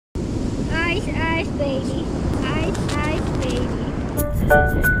Ice, ice, baby. Ice, ice, baby.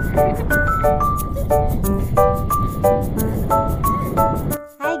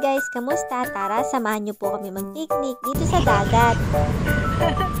 Hi guys, kamusta? Tara, samahan niyo po kami mag-picnic dito sa dagat.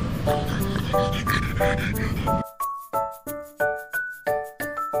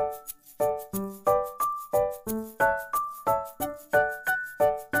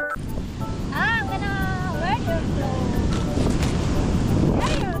 I'm gonna wear your clothes.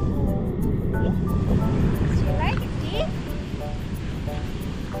 Wear your clothes. You like it, see?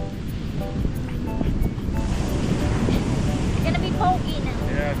 It's gonna be pokey now.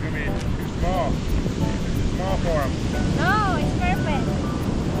 Yeah, it's gonna be too small. Too small for him. No, it's perfect.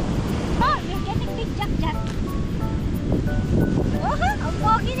 Oh, you're getting big Jack Jack. Oh, ang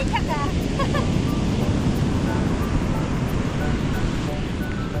pogi ni Jack ah.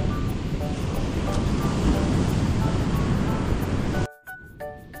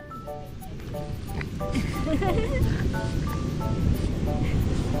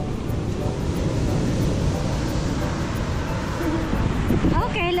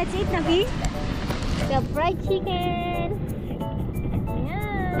 Okay, let's eat, Nabi. The fried chicken.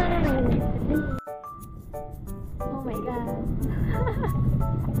 Yeah. Oh my god.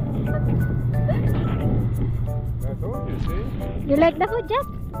 I told you, see? You like the food, Jack?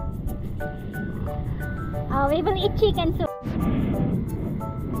 Oh, we will eat chicken soup.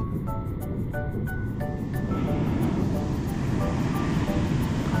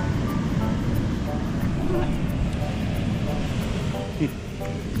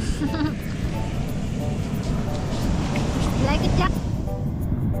 Like it, Jack?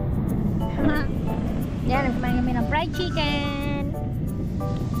 Yan, nagkumain kami ng fried chicken.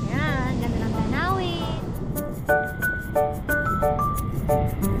 Yan, ganda ng tanawin.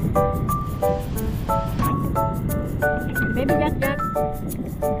 Baby Jack Jack.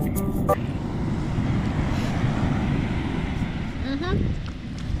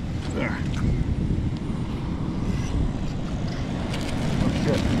 There. Oh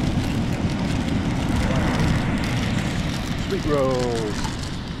shit. Sweet rolls.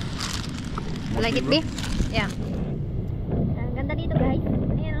 Like it, babe? Yeah. Ang ganda dito, guys.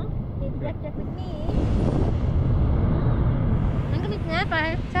 Ayan, oh. Baby Jack Jack with me. Ang gamit nga,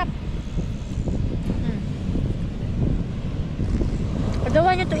 pa. Sap. I don't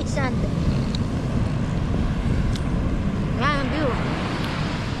want you to eat sand. Yan, ang view.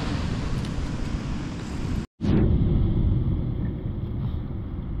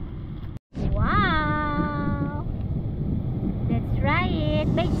 Wow! Let's try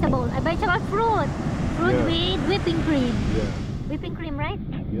it. Vegetable. Vegetable fruit. Fruit Yeah. with whipping cream. Yeah. Whipping cream, right?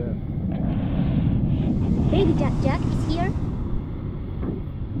 Yeah. Baby Jack Jack is here.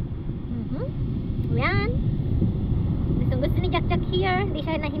 Yan. Gusto ni Jack Jack here. Hindi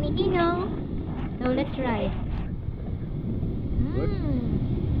siya na hinihigaw. So let's try.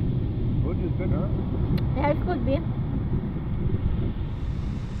 Good is good, huh? Yeah, it's good, babe.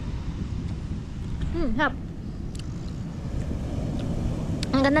 Hap.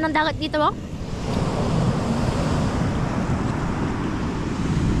 Ang ganda ng dagat dito, oh.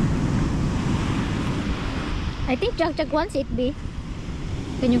 I think Jack Jack wants it, babe.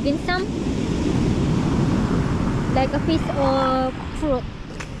 Can you get some? Like a piece of fruit.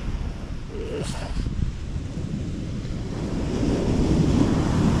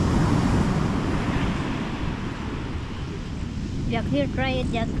 Jack, here, try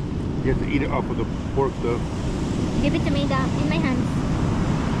it, Jack. You have to eat it off of the fork, though. Give it to me, in my hands.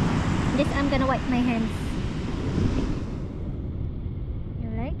 This, I'm gonna wipe my hands.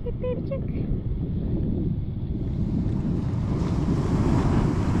 You like it, baby Jack?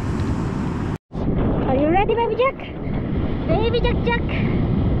 Are you ready, baby Jack? Baby Jack Jack!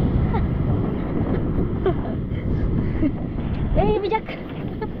 Baby Jack!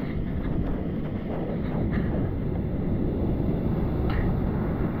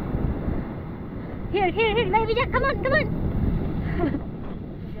 Here, baby Jack, come on!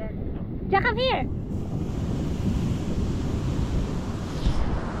 Jack, come here!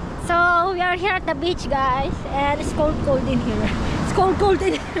 So, we are here at the beach, guys, and it's cold in here. It's cold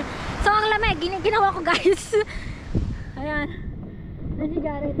in here. So, ang lamig, ginawa ko, guys. Ayan. Ayan si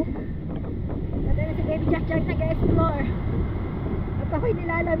Jared. At ayan si Baby Jack Jack nag-explore. At ako'y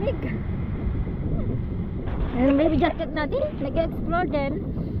nilalamig. Ayan Baby Jack Jack natin, nag-explore din.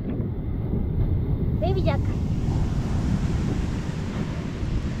 Baby Jack.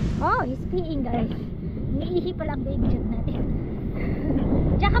 Oh, he's peeing, guys. Umiihi pala ang Baby Jack natin.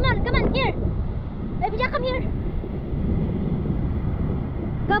 Jack, come on, here. Baby Jack, come here.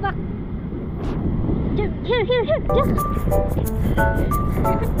 Go back. Here, Jack.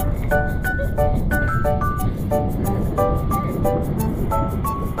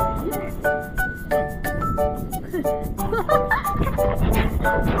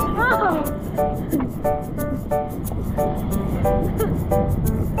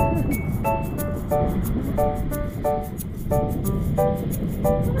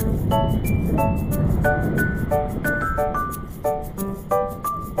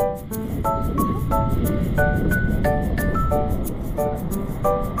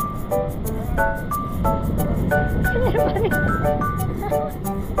 You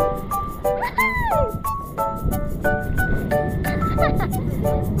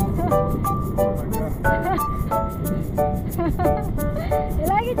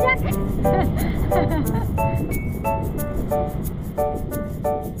like it, Jack?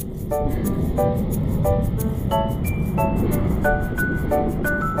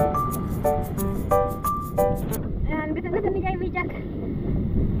 Ayan, gusto ni Baby Jack.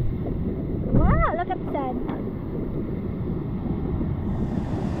 Wow, look at the sun.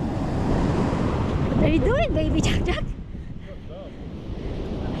 What are you doing, Baby Jack Jack?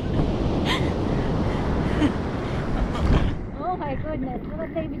 Oh my goodness, look at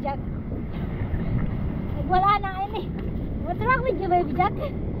Baby Jack. Wala na yun eh. What's wrong with you, Baby Jack?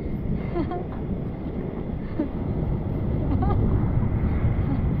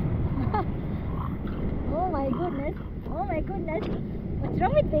 Oh my goodness. Oh my goodness. What's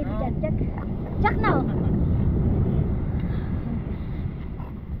wrong with Baby Jack Jack? Jack now.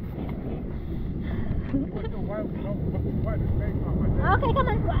 Okay, come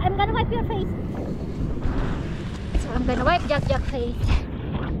on. I'm gonna wipe your face. So I'm gonna wipe Jack Jack's face.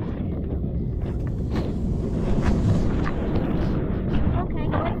 Okay, he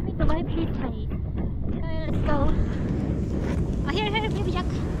wants me to wipe his face. Okay, let's go. Oh, here, Baby Jack.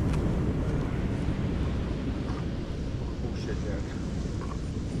 Oh shit, Jack.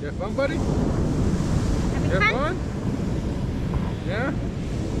 You have fun, buddy? Having You have fun? fun? Yeah?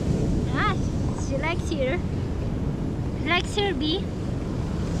 Ah, she likes here. She likes her bee.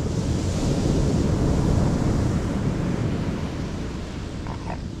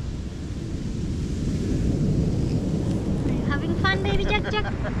 Are you having fun, Baby Jack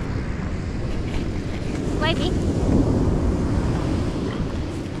Jack? Wipey?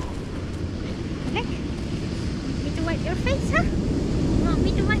 Okay. Want me to wipe your face, huh? You want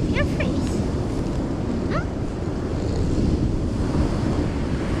me to wipe your face? Huh?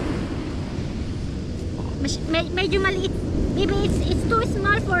 Medyo maliit. Maybe it's too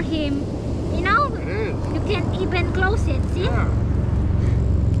small for him. You know? It is. You can't even close it, see? Yeah.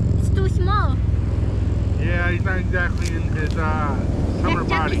 It's too small. Yeah, he's not exactly in his summer Jack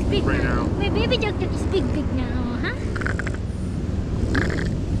Jack body is big right now. Wait, Baby Jack Jack is big now, huh?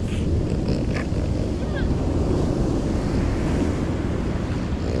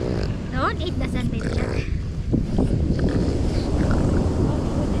 Don't eat the sun, Baby Jack.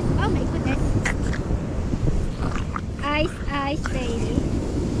 Oh my goodness. Ice, ice, baby.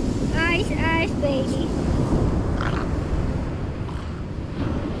 Ice, ice, baby.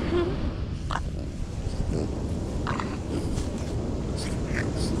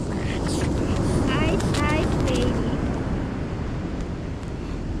 Ice, ice, baby.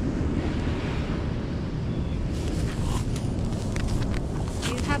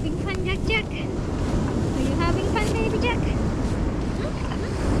 Are you having fun, Jack Jack? Are you having fun, Baby Jack?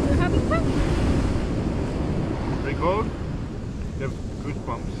 You're having fun? Pretty cold? You have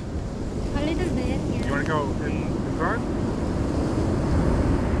goosebumps. A little bit, yeah. You want to go in the car?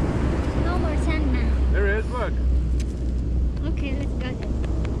 No more sand now. There is, look. Okay, let's go then.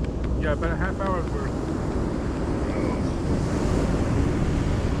 Yeah, about a half hour's worth.